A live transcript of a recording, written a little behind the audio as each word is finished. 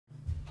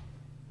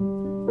Let's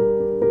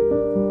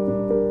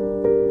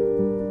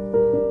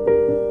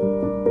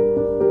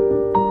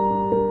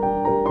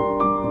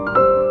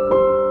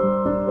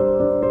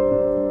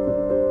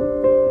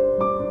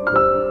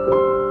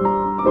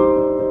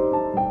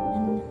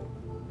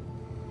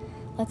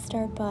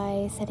start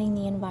by setting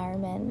the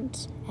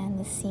environment and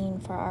the scene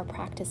for our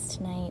practice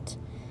tonight.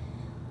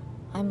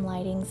 I'm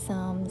lighting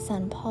some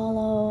San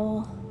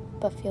Paulo,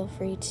 but feel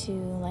free to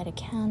light a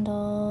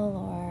candle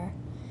or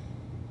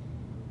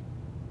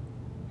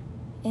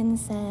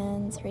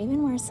incense, or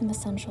even wear some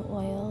essential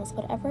oils,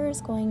 whatever is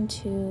going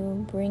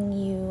to bring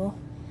you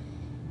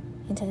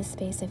into the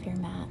space of your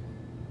mat.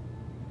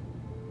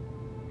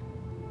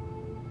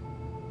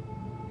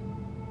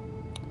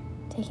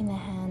 Taking the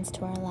hands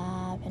to our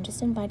lap and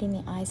just inviting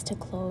the eyes to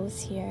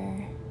close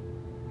here.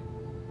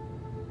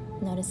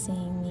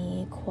 Noticing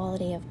the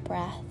quality of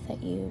breath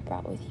that you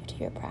brought with you to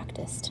your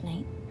practice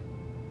tonight.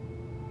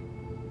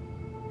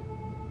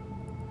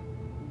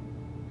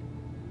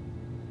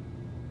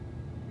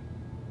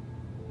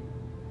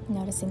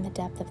 Noticing the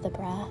depth of the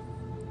breath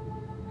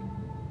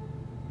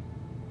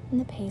and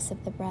the pace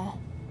of the breath.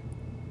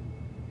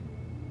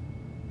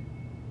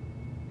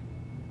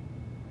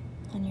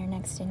 On your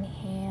next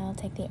inhale,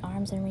 take the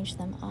arms and reach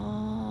them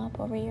up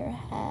over your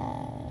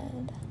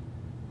head.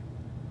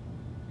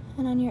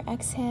 And on your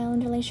exhale,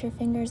 interlace your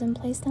fingers and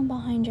place them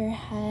behind your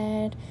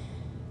head.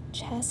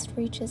 Chest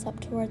reaches up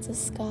towards the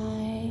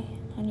sky.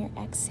 On your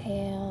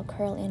exhale,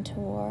 curl in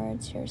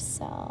towards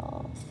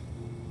yourself.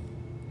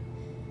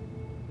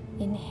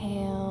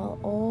 Inhale,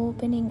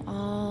 opening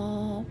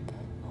up,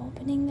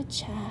 opening the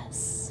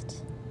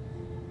chest.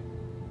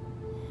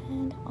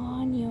 And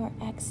on your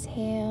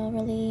exhale,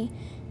 really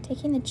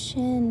taking the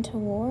chin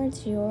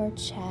towards your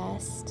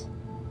chest,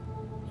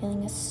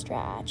 feeling a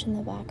stretch in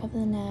the back of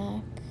the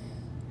neck.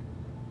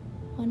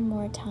 One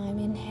more time,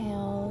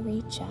 inhale,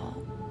 reach up.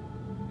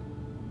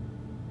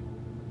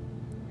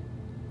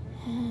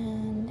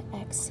 And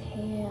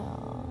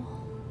exhale,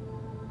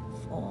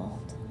 fold.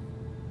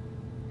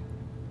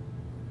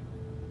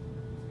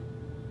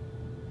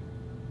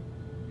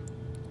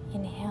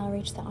 Inhale,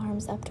 reach the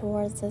arms up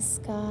towards the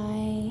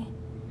sky.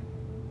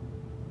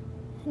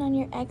 And on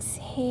your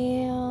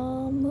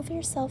exhale, move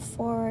yourself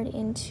forward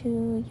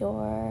into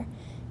your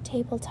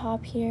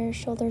tabletop here,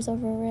 shoulders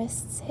over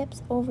wrists,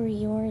 hips over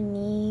your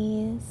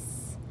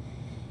knees.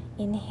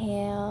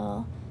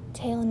 Inhale,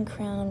 tail and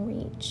crown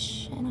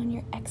reach. And on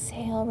your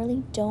exhale,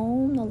 really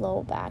dome the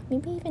low back.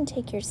 Maybe even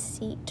take your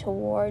seat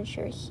towards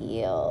your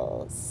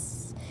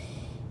heels.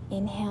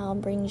 Inhale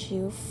brings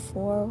you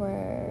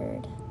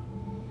forward.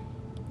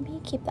 Maybe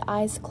keep the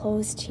eyes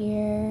closed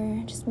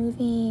here, just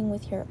moving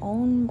with your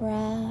own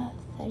breath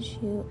as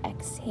you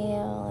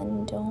exhale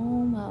and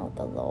dome out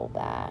the low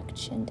back,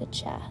 chin to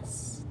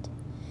chest.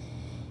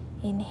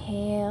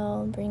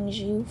 Inhale brings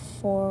you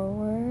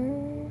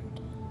forward.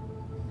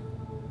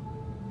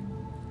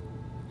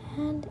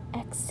 And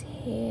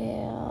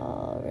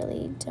exhale,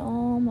 really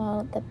dome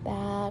out the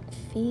back.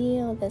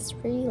 Feel this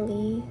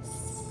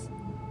release.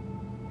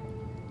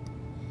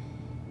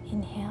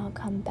 Inhale,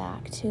 come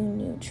back to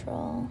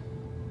neutral.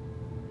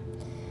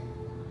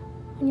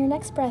 On your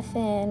next breath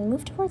in,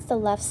 move towards the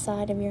left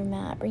side of your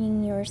mat,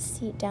 bringing your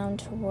seat down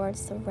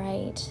towards the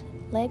right.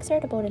 Legs are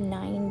at about a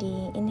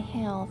 90.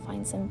 Inhale,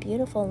 find some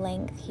beautiful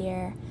length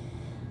here.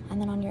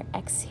 And then on your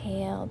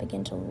exhale,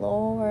 begin to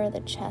lower the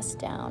chest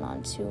down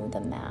onto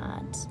the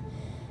mat.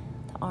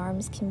 The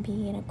arms can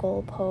be in a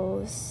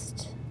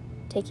goalpost,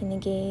 taking the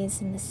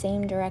gaze in the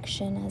same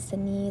direction as the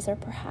knees, or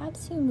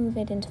perhaps you move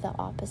it into the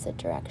opposite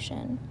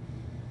direction.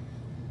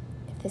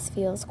 If this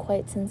feels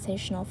quite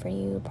sensational for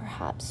you,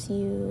 perhaps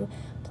you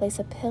place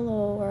a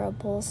pillow or a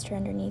bolster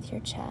underneath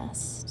your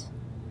chest.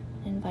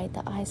 Invite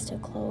the eyes to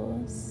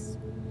close.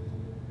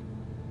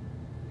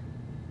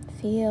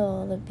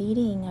 Feel the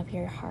beating of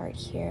your heart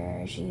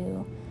here as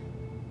you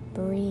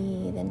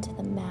breathe into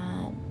the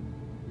mat.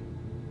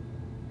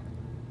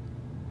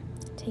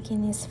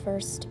 Taking this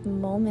first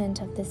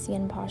moment of this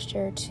yin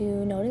posture to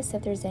notice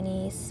if there's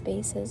any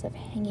spaces of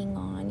hanging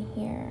on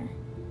here.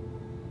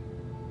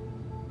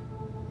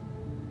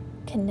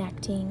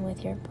 Connecting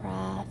with your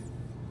breath.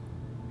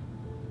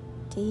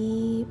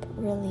 Deep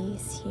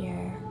release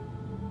here.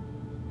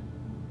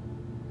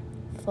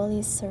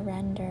 Fully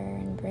surrender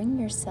and bring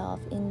yourself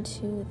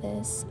into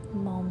this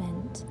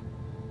moment.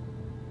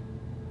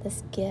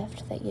 This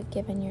gift that you've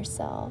given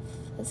yourself,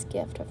 this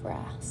gift of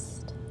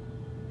rest.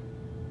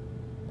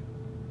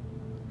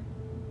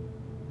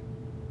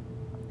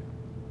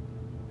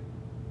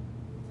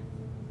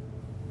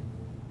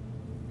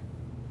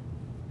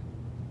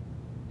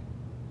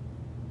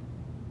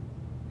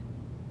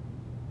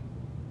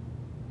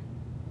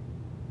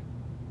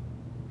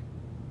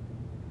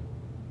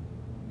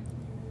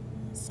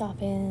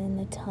 Soften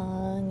the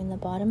tongue and the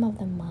bottom of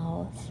the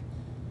mouth.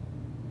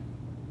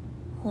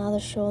 Allow the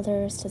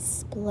shoulders to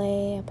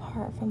splay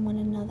apart from one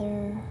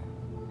another,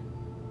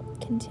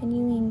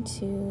 continuing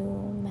to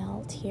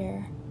melt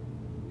here.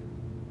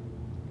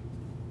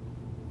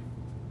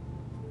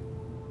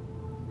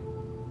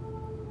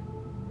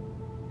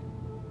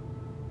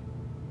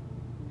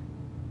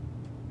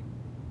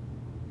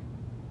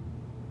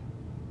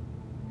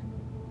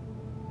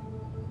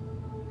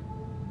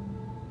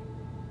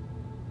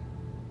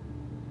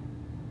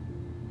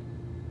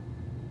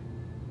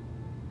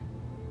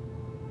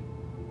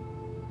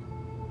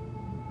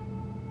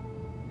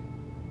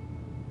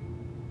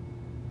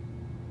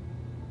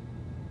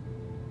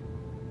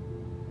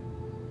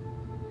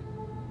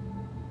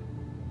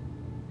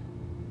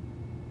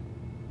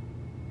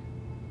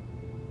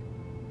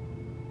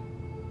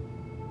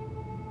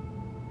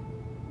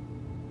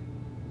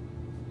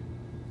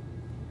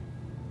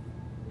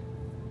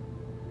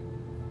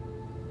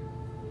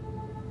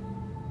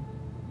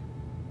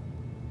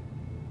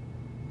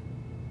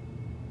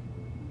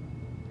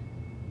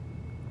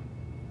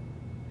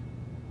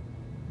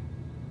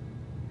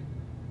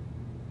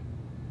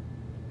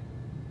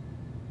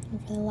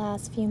 And for the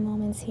last few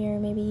moments here,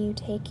 maybe you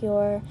take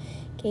your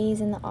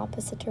gaze in the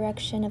opposite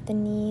direction of the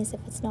knees if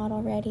it's not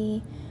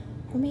already,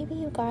 or maybe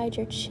you guide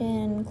your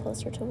chin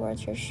closer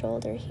towards your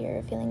shoulder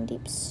here, feeling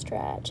deep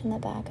stretch in the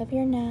back of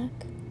your neck.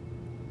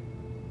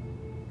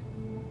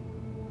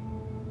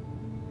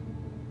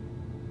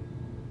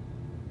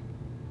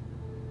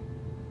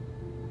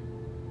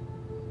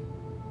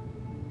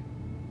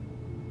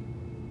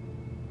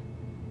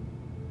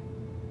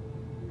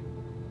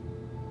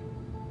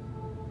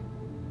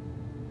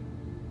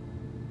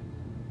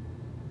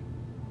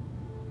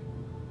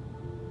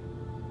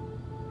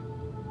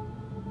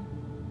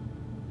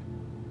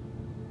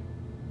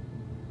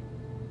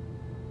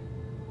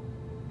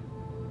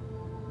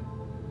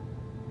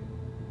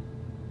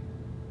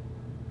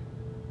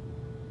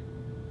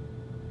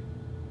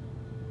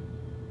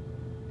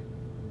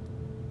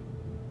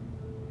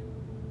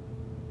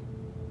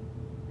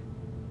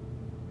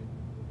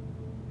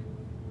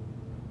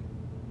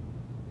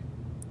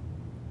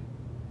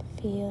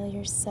 Feel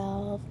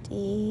yourself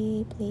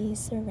deeply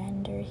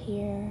surrender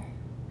here.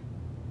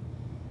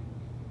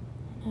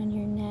 And on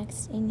your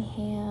next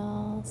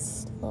inhale,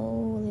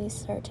 slowly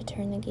start to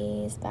turn the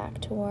gaze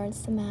back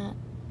towards the mat.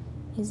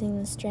 Using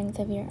the strength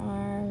of your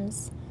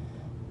arms,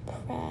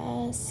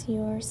 press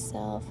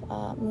yourself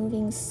up,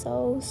 moving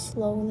so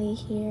slowly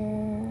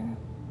here.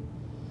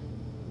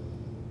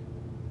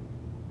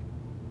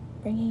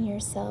 Bringing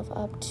yourself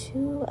up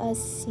to a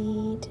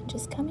seat,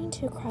 just coming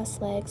to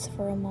cross legs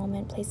for a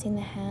moment, placing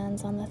the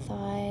hands on the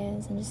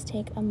thighs, and just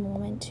take a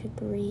moment to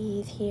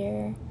breathe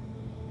here.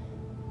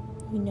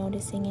 You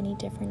noticing any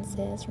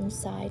differences from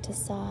side to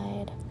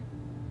side.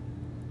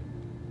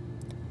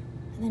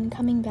 And then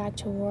coming back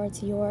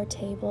towards your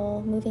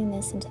table, moving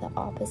this into the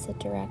opposite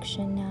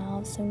direction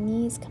now. So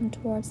knees come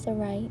towards the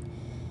right,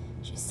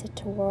 you sit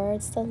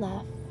towards the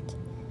left.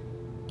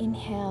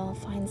 Inhale,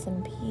 find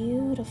some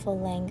beautiful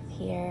length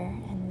here,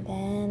 and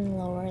then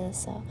lower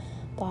the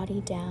body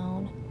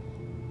down,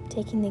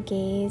 taking the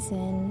gaze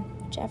in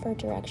whichever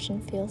direction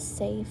feels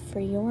safe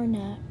for your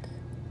neck.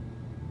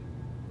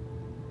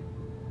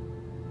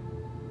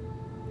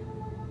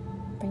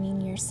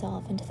 Bringing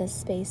yourself into this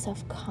space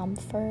of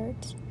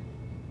comfort,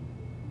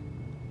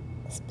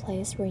 this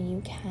place where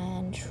you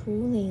can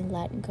truly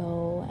let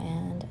go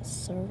and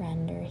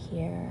surrender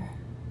here.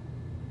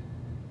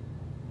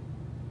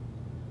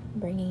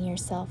 Bringing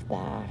yourself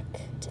back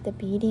to the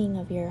beating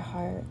of your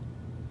heart.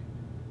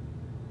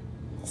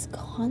 This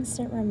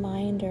constant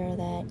reminder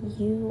that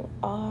you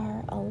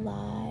are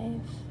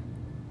alive.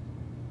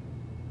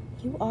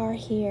 You are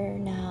here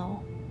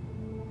now.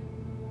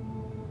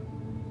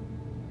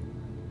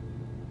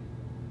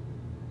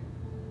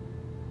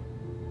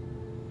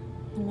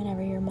 And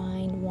whenever your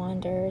mind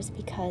wanders,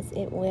 because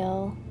it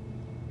will,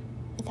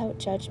 without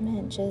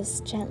judgment,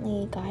 just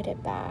gently guide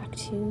it back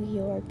to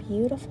your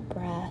beautiful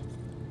breath.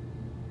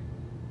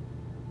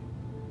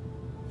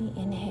 The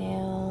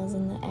inhales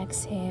and the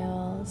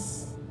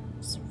exhales,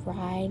 just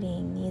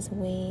riding these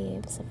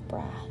waves of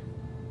breath.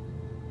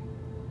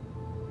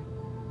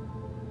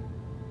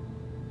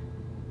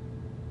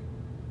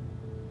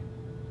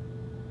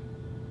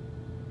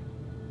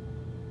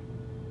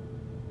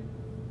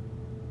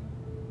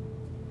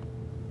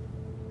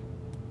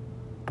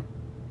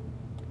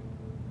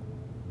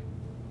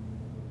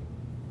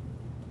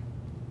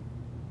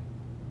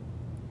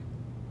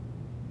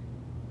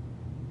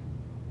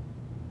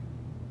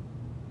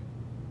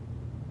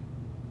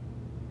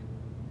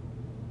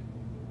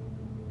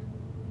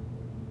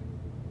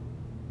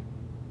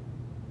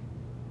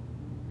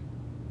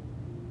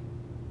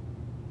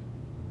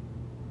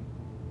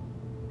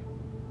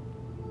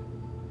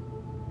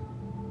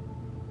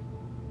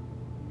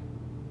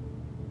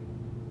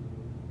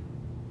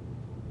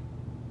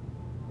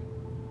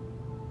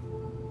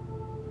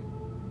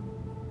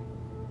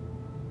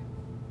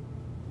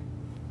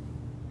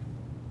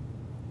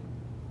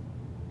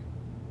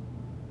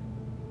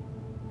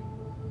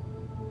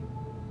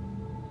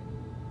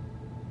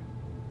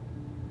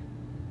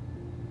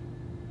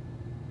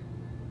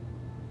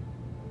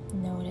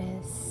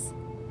 Notice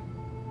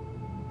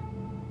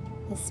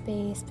the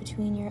space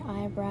between your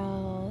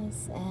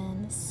eyebrows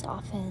and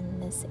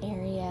soften this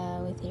area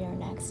with your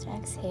next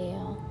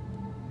exhale.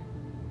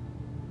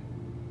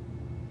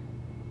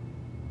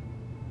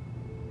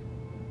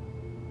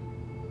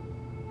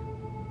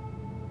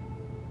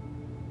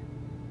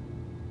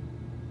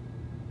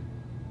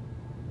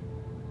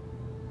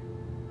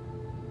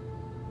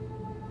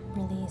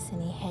 Release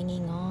any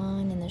hanging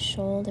on in the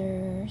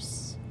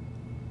shoulders.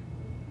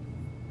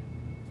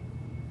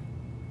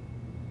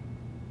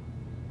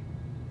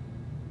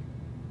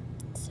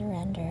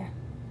 Surrender.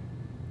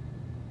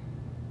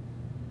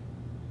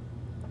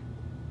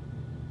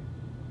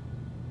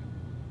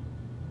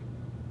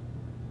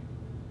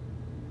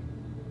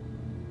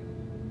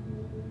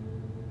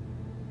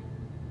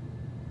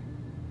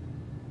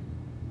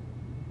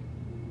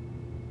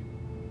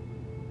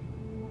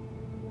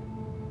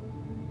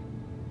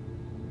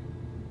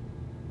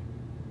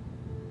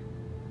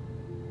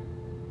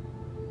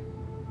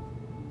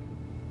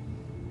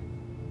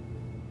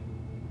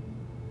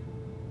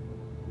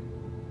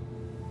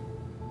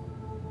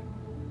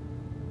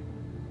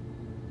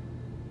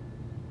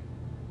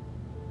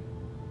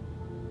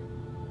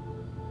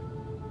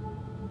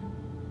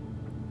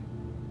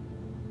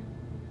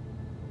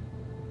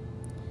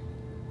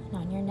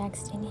 On your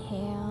next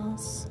inhale,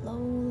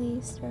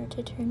 slowly start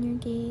to turn your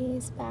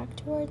gaze back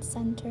towards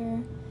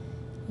center,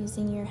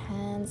 using your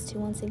hands to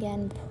once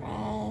again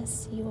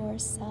press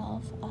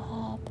yourself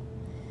up,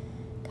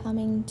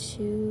 coming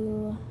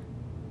to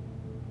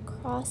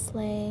cross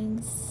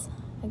legs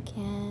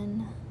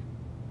again,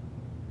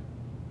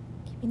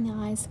 keeping the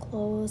eyes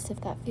closed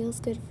if that feels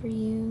good for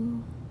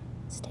you.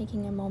 Just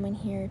taking a moment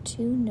here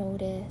to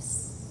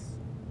notice.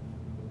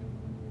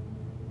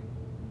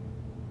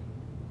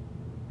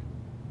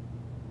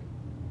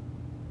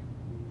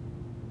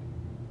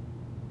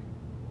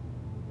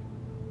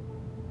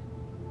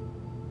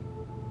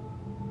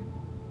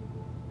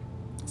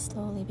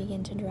 Slowly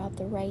begin to drop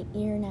the right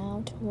ear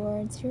now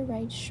towards your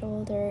right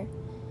shoulder.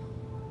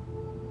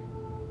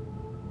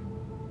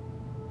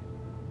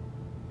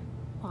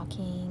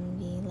 Walking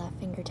the left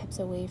fingertips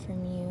away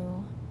from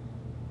you.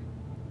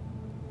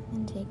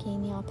 And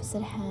taking the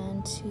opposite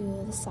hand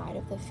to the side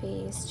of the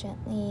face,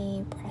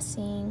 gently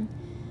pressing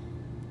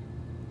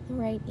the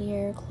right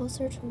ear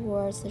closer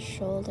towards the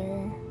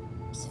shoulder.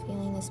 Just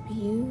feeling this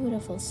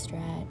beautiful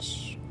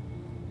stretch.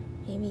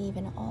 Maybe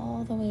even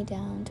all the way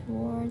down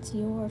towards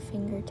your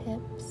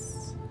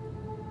fingertips.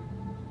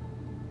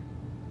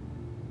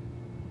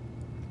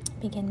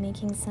 Begin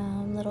making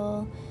some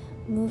little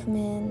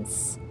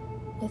movements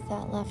with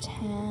that left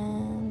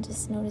hand,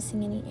 just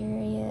noticing any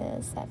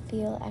areas that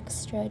feel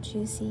extra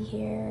juicy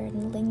here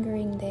and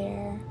lingering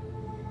there.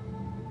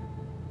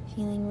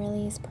 Feeling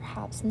release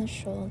perhaps in the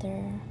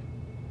shoulder.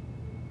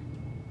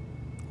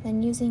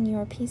 Then using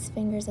your peace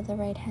fingers of the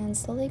right hand,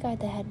 slowly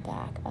guide the head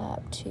back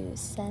up to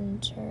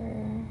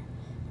center.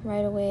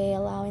 Right away,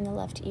 allowing the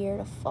left ear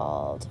to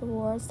fall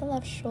towards the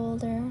left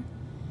shoulder.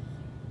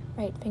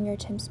 Right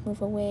fingertips move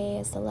away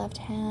as the left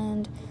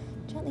hand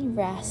gently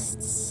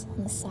rests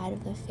on the side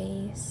of the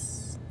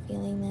face.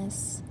 Feeling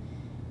this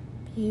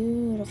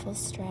beautiful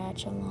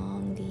stretch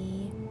along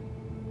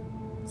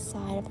the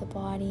side of the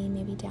body,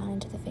 maybe down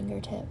into the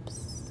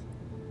fingertips.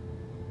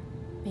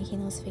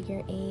 Making those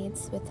figure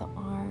eights with the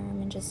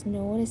arm and just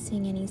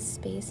noticing any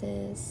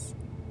spaces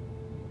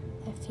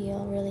that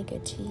feel really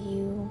good to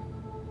you.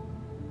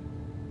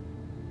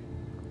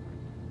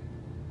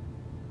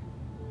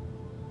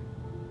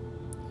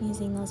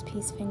 Using those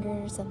peace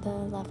fingers of the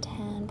left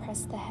hand,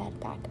 press the head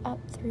back up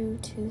through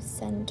to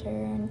center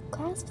and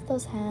clasp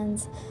those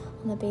hands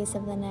on the base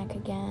of the neck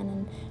again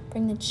and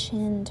bring the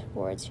chin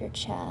towards your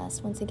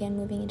chest. Once again,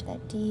 moving into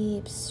that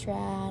deep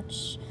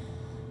stretch.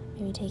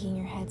 Maybe taking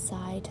your head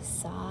side to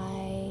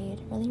side,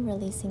 really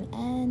releasing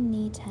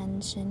any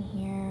tension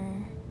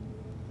here.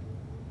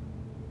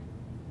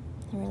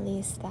 And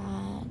release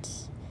that.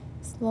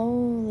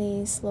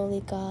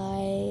 Slowly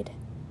guide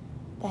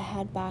the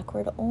head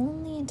backward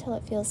only until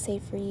it feels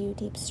safe for you.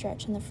 Deep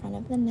stretch in the front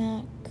of the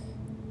neck.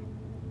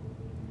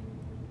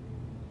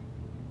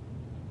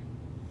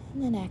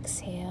 And then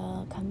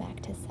exhale, come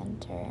back to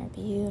center.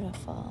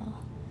 Beautiful.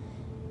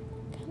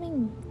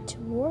 Coming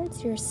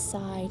towards your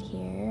side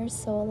here,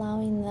 so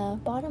allowing the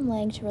bottom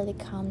leg to really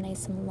come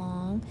nice and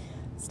long,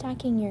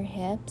 stacking your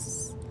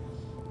hips,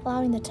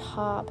 allowing the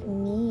top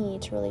knee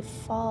to really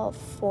fall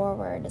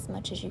forward as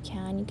much as you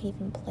can. You can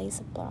even place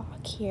a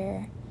block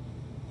here.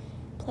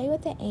 Play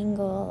with the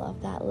angle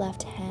of that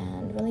left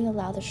hand. Really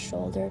allow the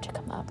shoulder to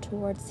come up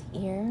towards the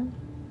ear.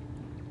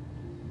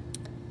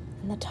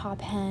 And the top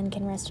hand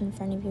can rest in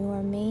front of you,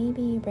 or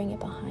maybe you bring it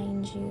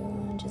behind you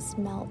and just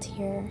melt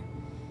here.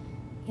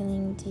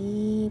 Feeling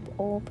deep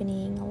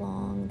opening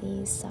along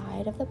the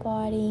side of the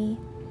body,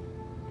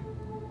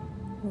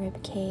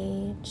 rib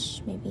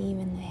cage, maybe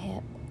even the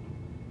hip.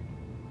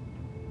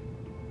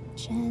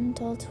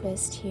 Gentle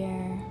twist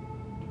here.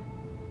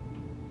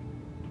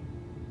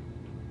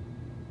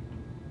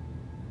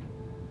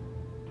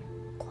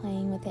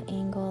 Playing with the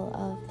angle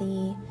of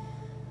the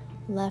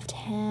left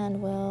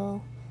hand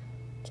will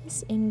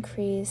just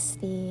increase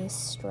the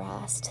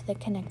stress to the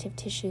connective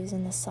tissues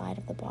in the side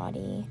of the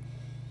body.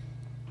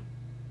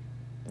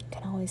 You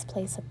can always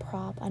place a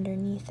prop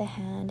underneath the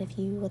hand if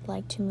you would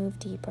like to move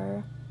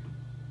deeper.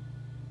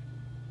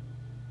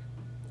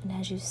 And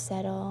as you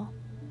settle,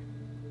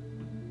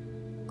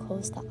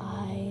 close the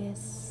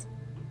eyes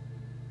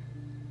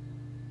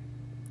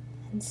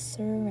and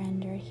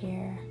surrender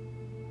here.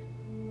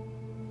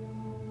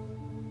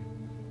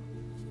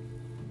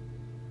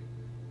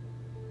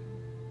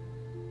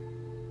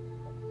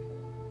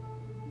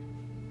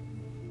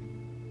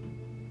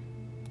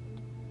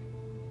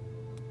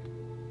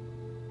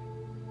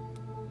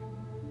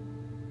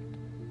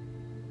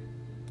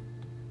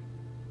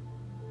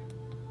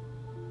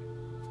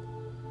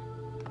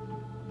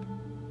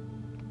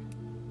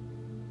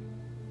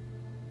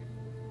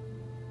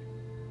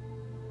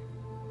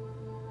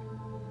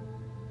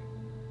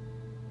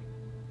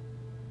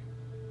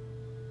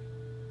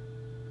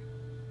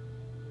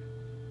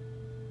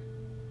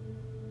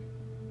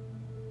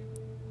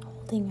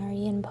 Holding our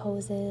yin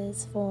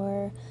poses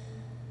for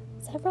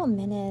several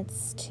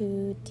minutes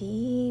to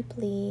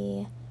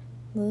deeply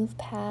move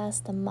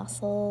past the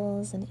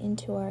muscles and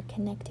into our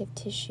connective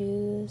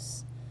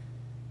tissues.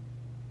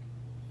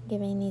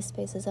 giving these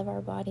spaces of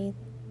our body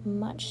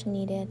much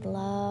needed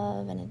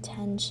love and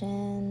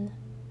attention.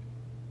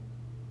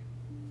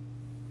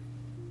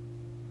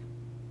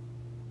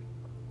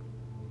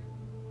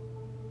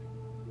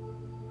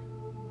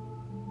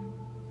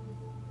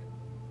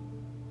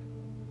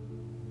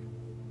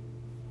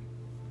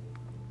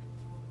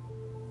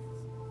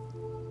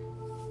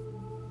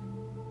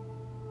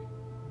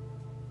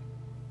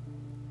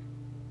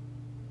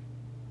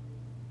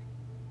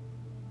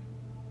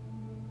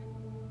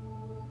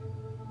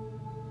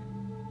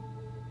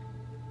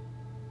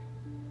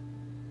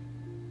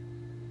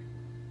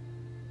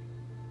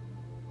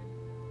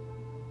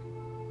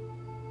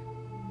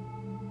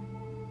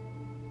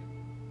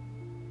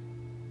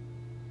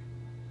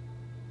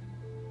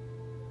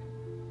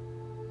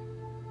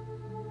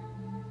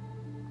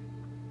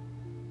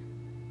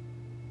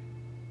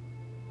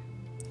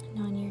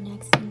 And on your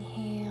next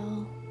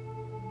inhale,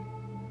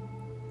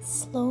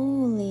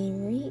 slowly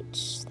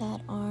reach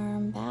that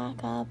arm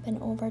back up and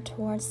over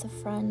towards the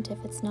front if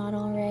it's not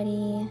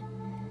already.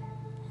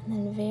 And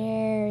then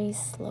very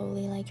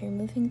slowly, like you're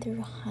moving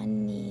through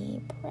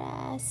honey,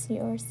 press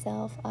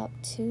yourself up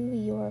to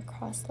your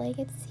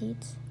cross-legged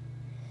seat.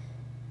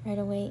 Right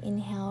away,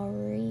 inhale,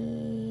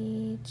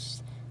 reach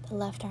the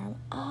left arm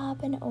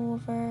up and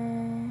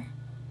over.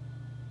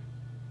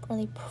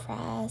 Really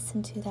press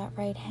into that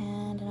right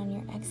hand, and on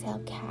your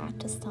exhale,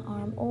 cactus the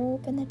arm,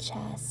 open the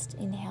chest,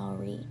 inhale,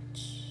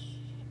 reach.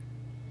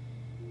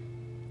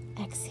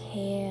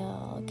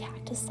 Exhale,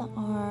 cactus the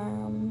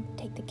arm,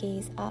 take the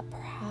gaze up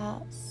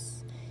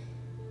perhaps,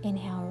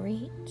 inhale,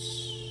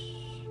 reach.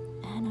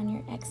 And on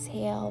your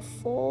exhale,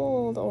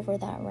 fold over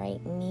that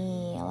right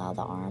knee, allow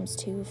the arms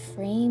to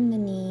frame the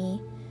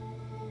knee.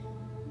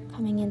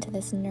 Coming into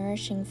this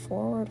nourishing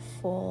forward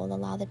fold,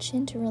 allow the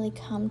chin to really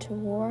come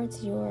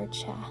towards your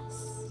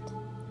chest.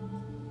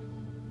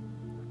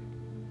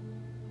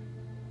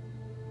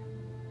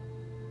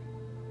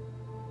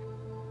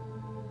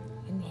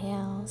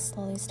 Inhale,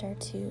 slowly start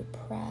to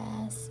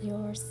press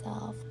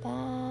yourself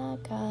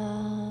back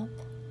up.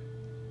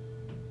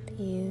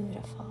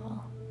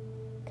 Beautiful.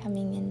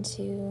 Coming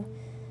into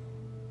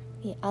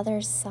the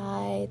other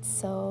side,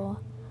 so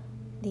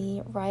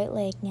the right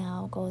leg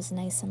now goes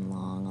nice and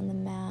long on the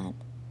mat.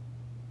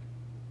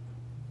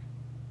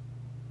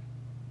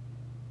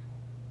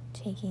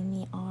 Taking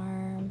the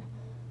arm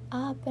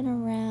up and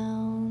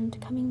around,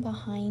 coming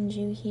behind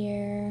you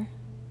here.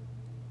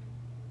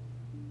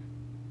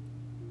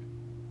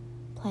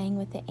 Playing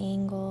with the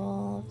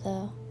angle of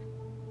the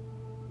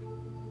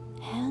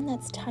hand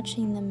that's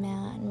touching the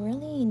mat, and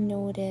really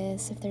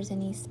notice if there's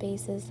any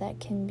spaces that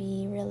can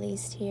be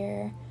released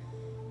here.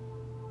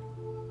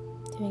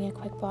 Doing a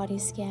quick body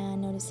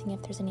scan, noticing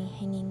if there's any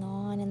hanging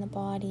on in the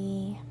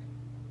body.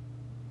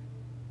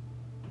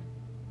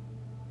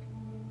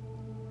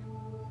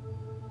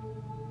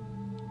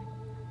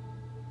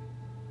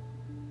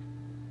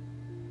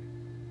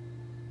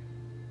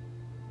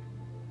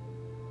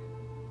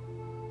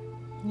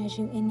 And as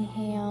you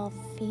inhale,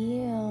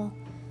 feel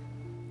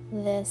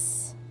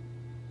this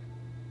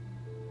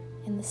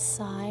in the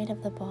side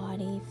of the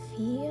body.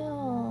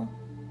 Feel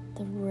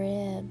the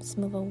ribs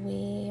move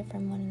away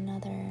from one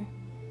another,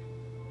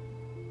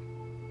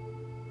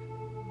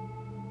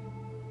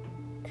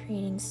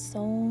 creating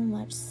so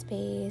much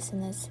space in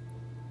this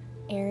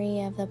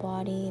area of the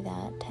body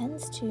that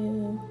tends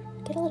to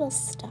get a little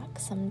stuck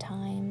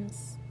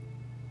sometimes.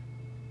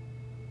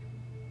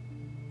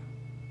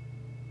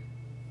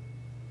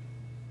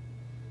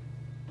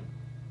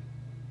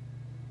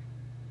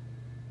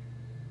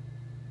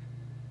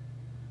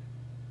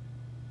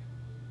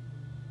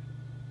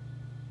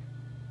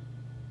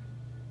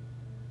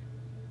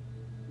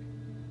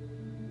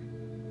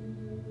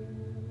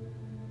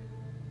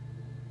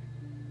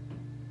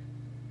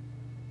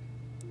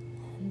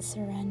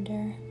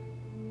 Surrender.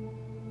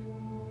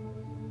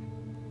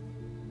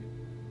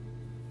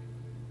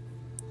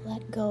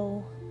 Let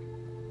go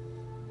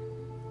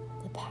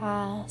of the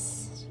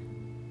past,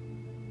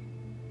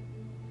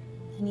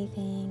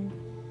 anything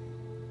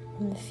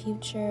from the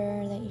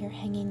future that you're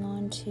hanging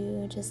on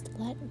to. Just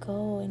let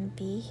go and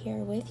be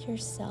here with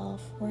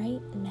yourself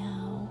right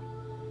now,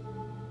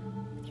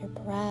 with your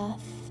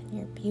breath,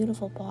 your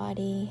beautiful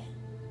body,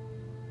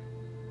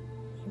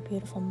 your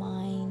beautiful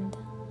mind.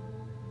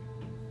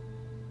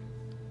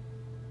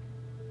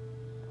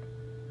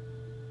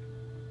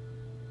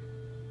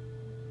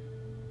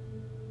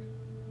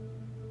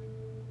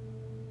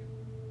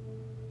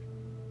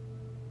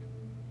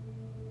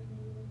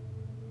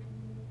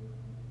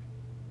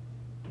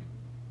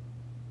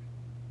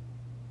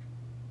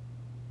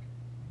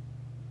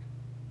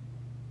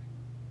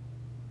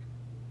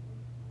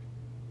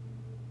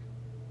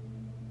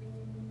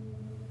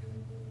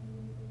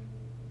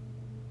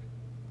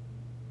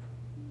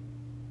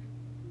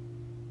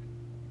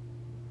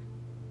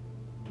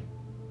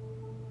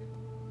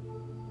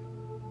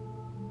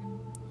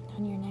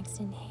 On your next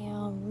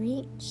inhale,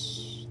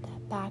 reach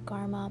that back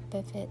arm up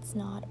if it's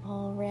not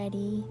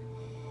already.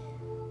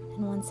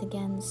 And once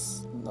again,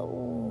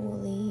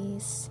 slowly,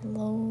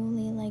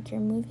 slowly, like you're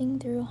moving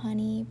through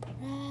honey,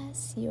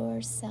 press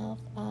yourself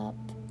up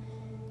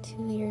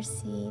to your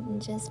seat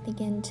and just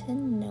begin to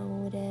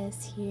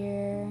notice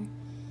here.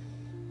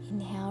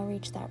 Inhale,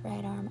 reach that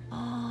right arm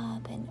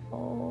up and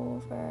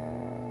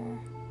over.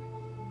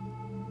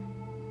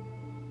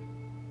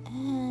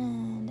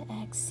 And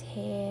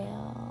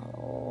exhale,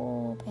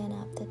 open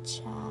up the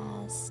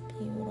chest.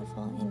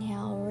 Beautiful.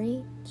 Inhale,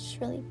 reach,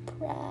 really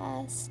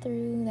press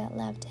through that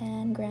left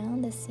hand,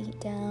 ground the seat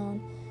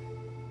down.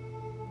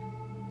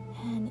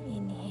 And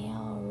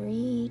inhale,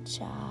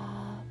 reach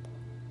up.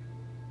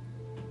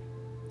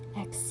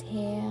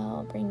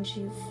 Exhale, brings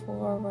you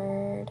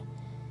forward.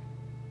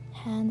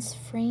 Hands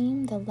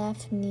frame the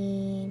left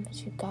knee,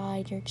 but you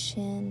guide your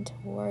chin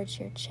towards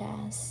your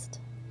chest.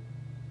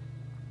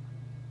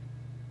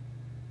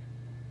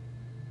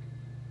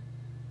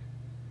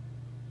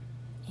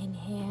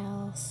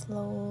 Inhale,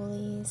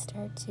 slowly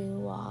start to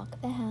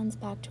walk the hands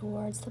back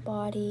towards the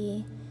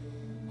body.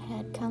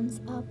 Head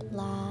comes up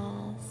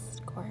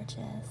last.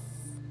 Gorgeous.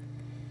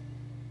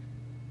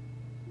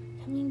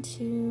 Coming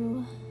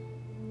to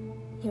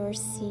your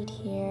seat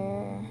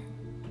here.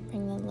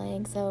 Bring the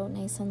legs out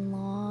nice and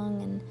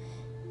long, and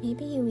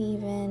maybe you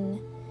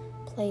even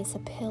place a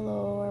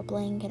pillow or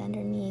blanket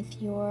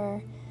underneath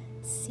your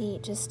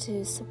seat just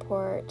to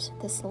support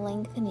this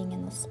lengthening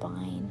in the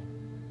spine.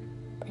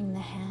 Bring the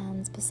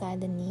hands beside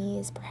the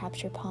knees,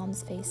 perhaps your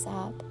palms face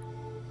up.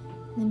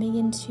 And then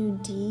begin to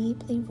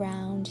deeply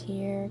round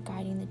here,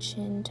 guiding the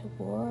chin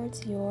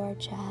towards your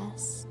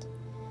chest.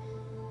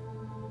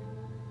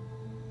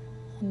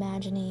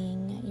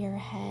 Imagining your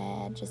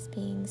head just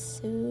being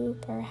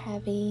super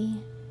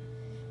heavy.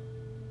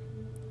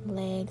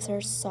 Legs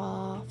are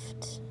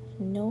soft,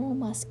 no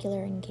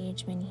muscular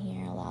engagement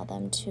here. Allow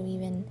them to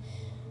even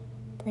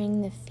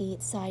bring the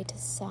feet side to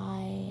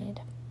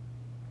side.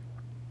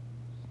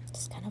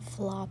 Just kind of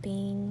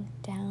flopping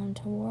down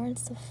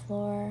towards the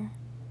floor.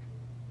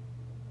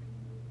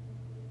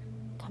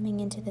 Coming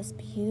into this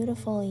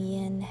beautiful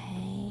yin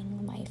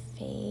hang, my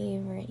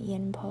favorite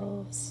yin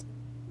pose.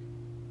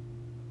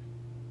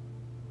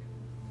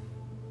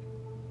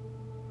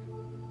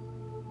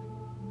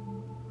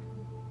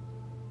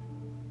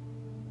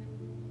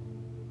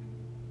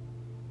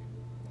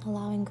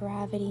 Allowing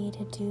gravity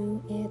to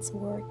do its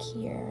work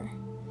here.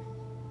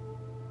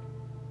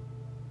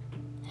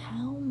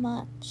 How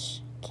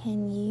much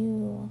can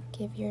you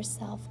give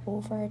yourself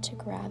over to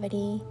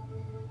gravity?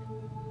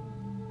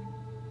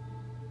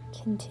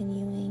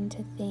 Continuing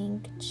to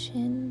think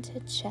chin to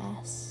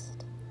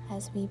chest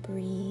as we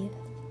breathe.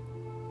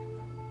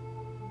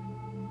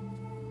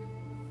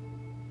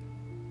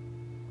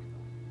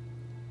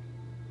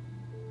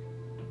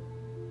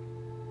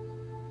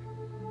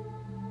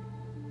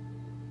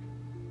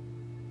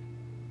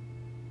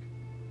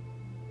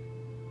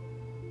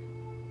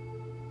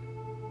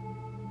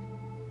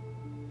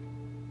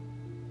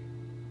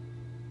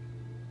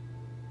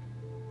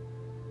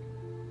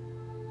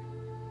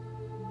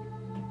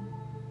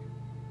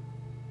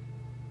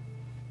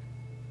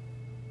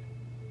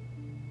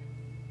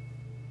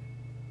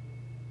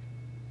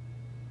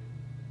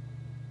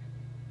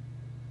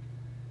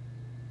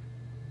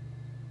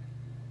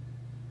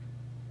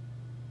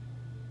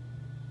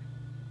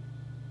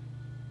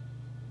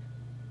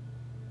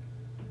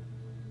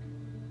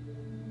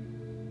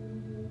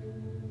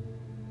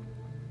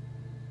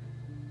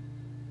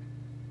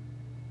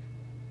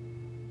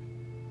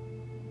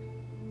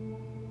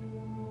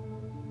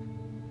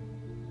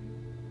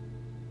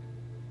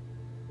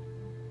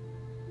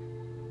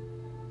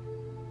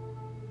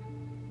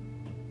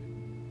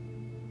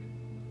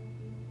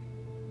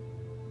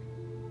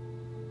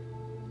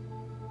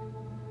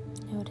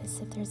 Notice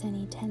if there's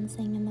any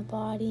tensing in the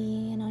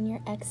body, and on your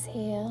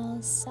exhale,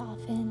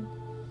 soften.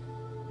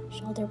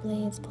 Shoulder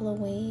blades pull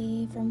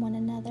away from one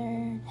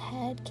another.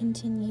 Head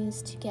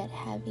continues to get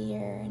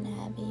heavier and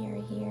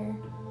heavier here.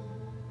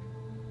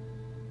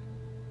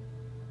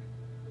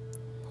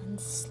 And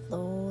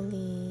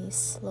slowly,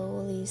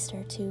 slowly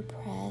start to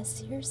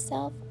press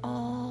yourself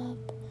up.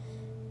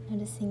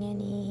 Noticing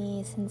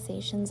any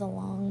sensations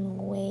along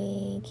the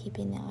way,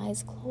 keeping the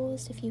eyes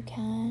closed if you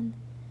can.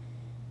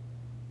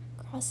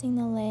 Crossing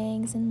the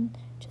legs and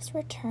just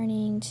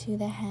returning to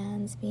the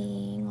hands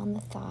being on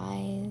the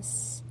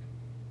thighs.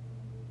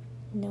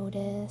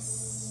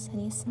 Notice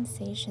any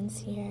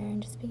sensations here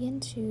and just begin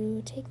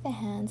to take the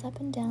hands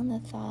up and down the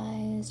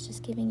thighs,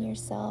 just giving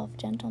yourself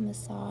gentle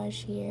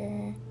massage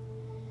here.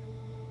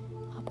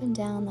 Up and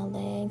down the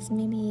legs,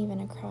 maybe even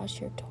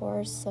across your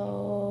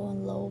torso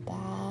and low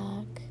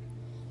back.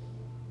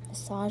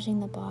 Massaging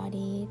the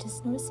body,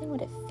 just noticing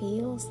what it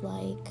feels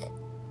like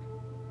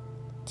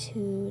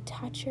to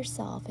touch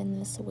yourself in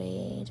this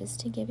way, just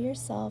to give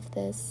yourself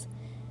this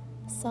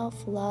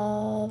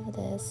self-love,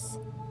 this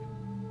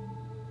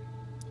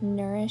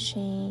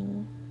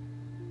nourishing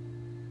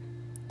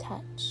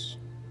touch.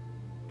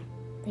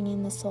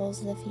 Bringing the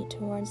soles of the feet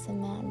towards the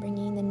mat,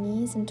 bringing the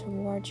knees in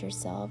towards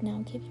yourself.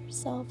 Now give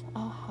yourself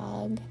a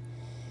hug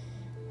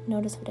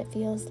Notice what it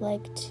feels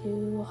like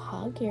to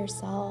hug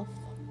yourself.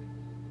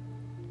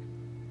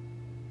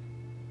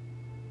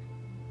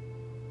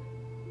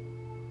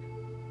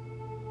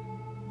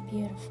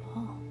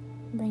 Beautiful.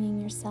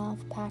 Bringing yourself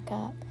back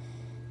up,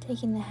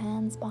 taking the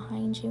hands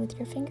behind you with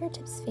your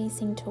fingertips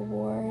facing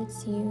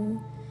towards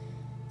you.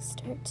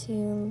 Start to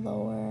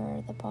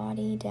lower the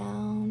body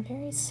down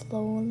very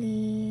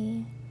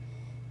slowly.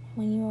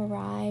 When you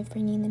arrive,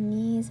 bringing the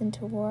knees in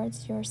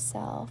towards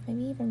yourself,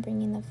 maybe even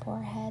bringing the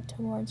forehead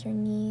towards your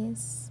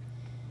knees,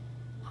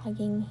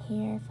 hugging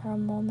here for a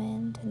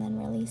moment, and then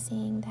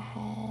releasing the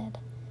head,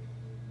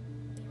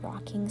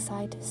 rocking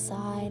side to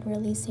side,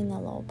 releasing the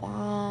low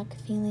back,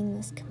 feeling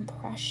this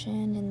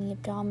compression in the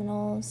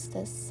abdominals,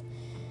 this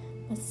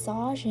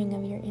massaging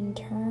of your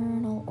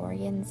internal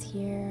organs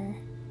here,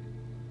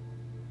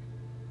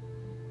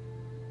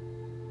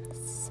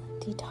 this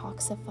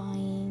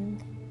detoxifying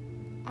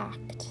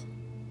act.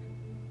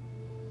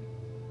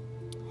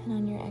 And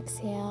on your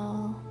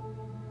exhale,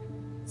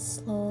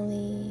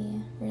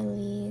 slowly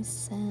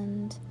release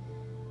and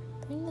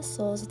bring the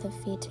soles of the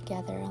feet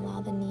together.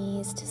 Allow the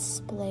knees to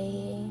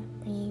splay,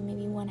 bringing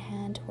maybe one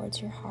hand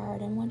towards your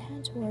heart and one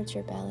hand towards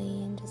your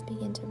belly, and just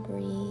begin to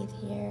breathe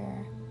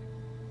here.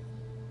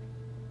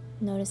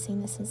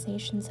 Noticing the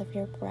sensations of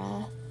your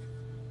breath,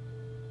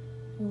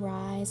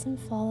 rise and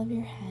fall of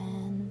your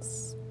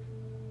hands.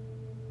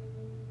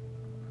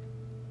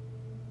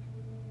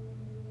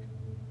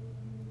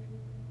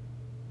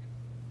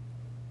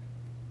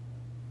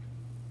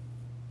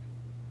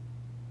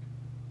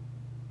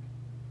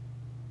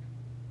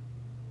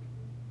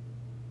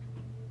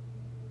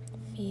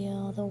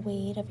 Feel the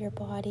weight of your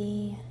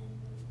body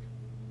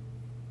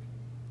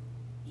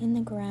in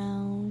the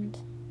ground,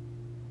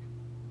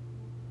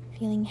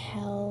 feeling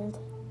held.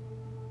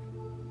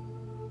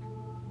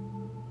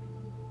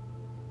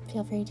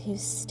 Feel free to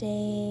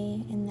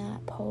stay in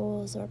that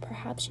pose, or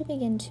perhaps you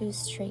begin to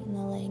straighten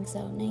the legs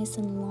out nice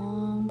and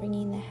long,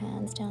 bringing the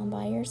hands down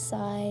by your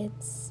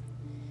sides,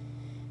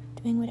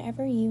 doing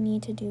whatever you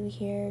need to do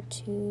here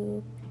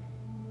to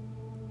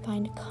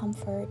find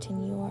comfort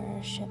in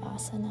your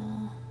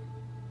Shavasana.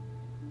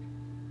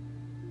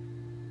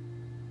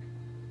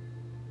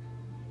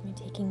 You're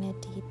taking a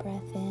deep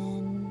breath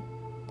in,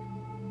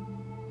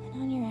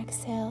 and on your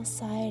exhale,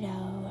 side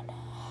out.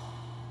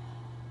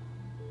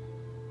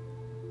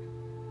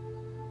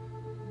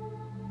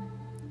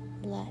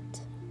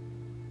 Let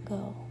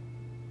go.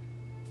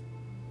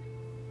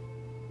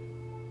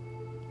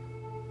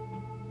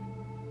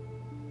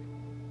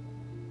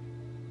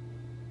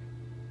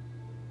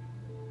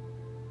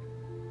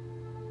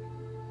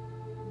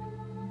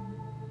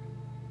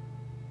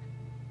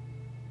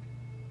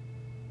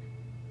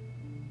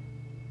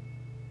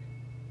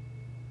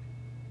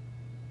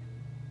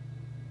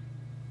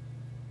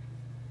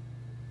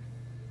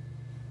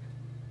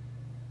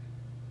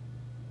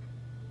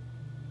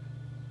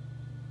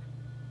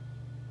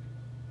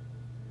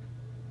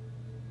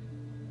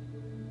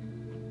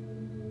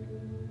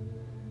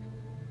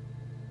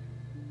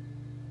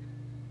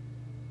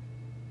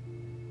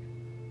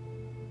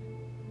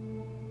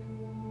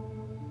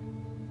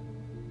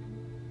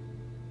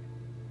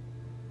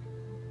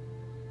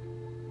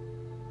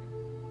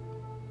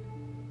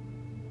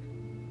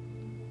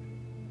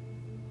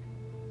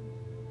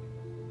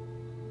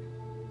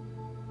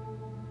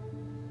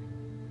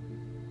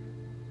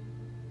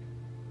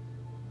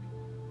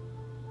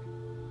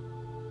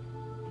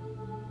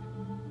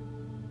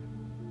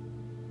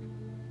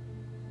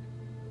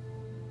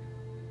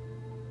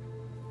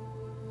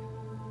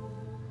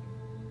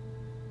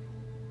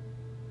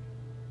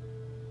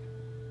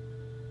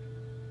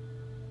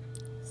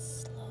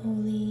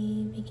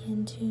 Slowly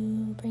begin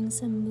to bring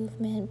some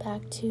movement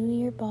back to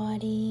your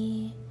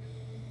body,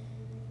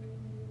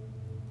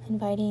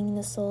 inviting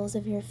the soles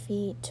of your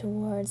feet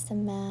towards the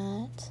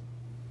mat,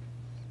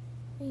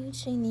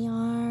 reaching the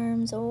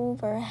arms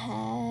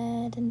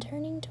overhead and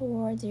turning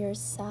towards your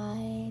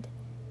side,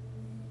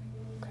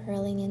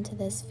 curling into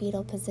this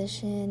fetal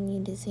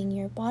position, using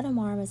your bottom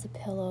arm as a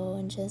pillow,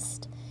 and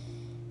just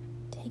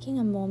taking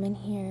a moment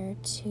here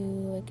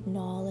to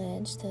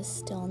acknowledge the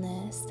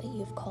stillness that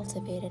you've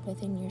cultivated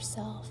within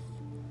yourself.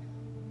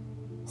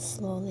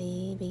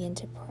 Slowly begin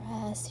to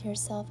press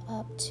yourself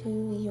up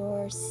to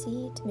your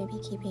seat, maybe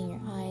keeping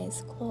your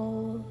eyes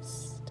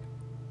closed.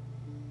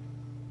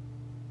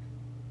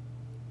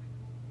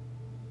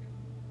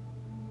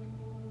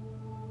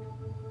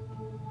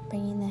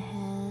 Bringing the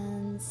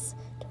hands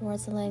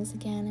towards the legs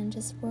again and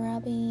just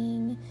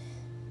rubbing,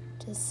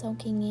 just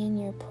soaking in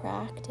your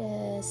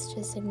practice,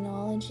 just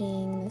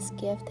acknowledging this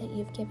gift that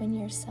you've given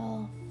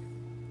yourself.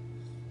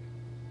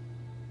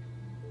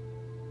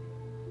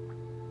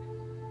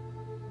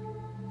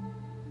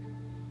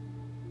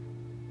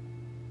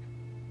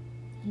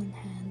 And then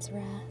hands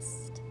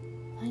rest,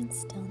 find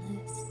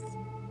stillness.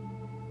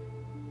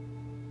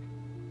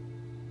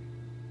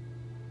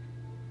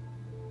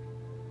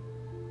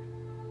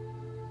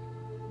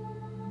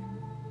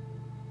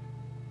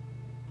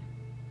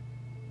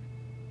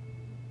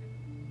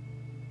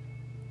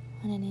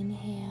 On an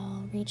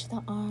inhale, reach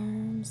the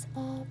arms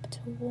up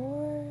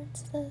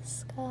towards the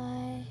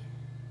sky.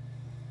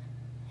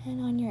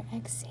 And on your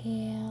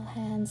exhale,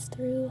 hands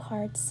through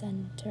heart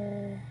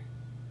center.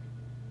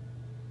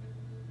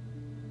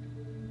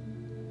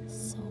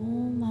 So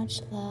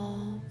much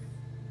love.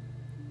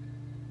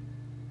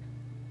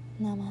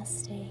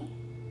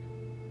 Namaste.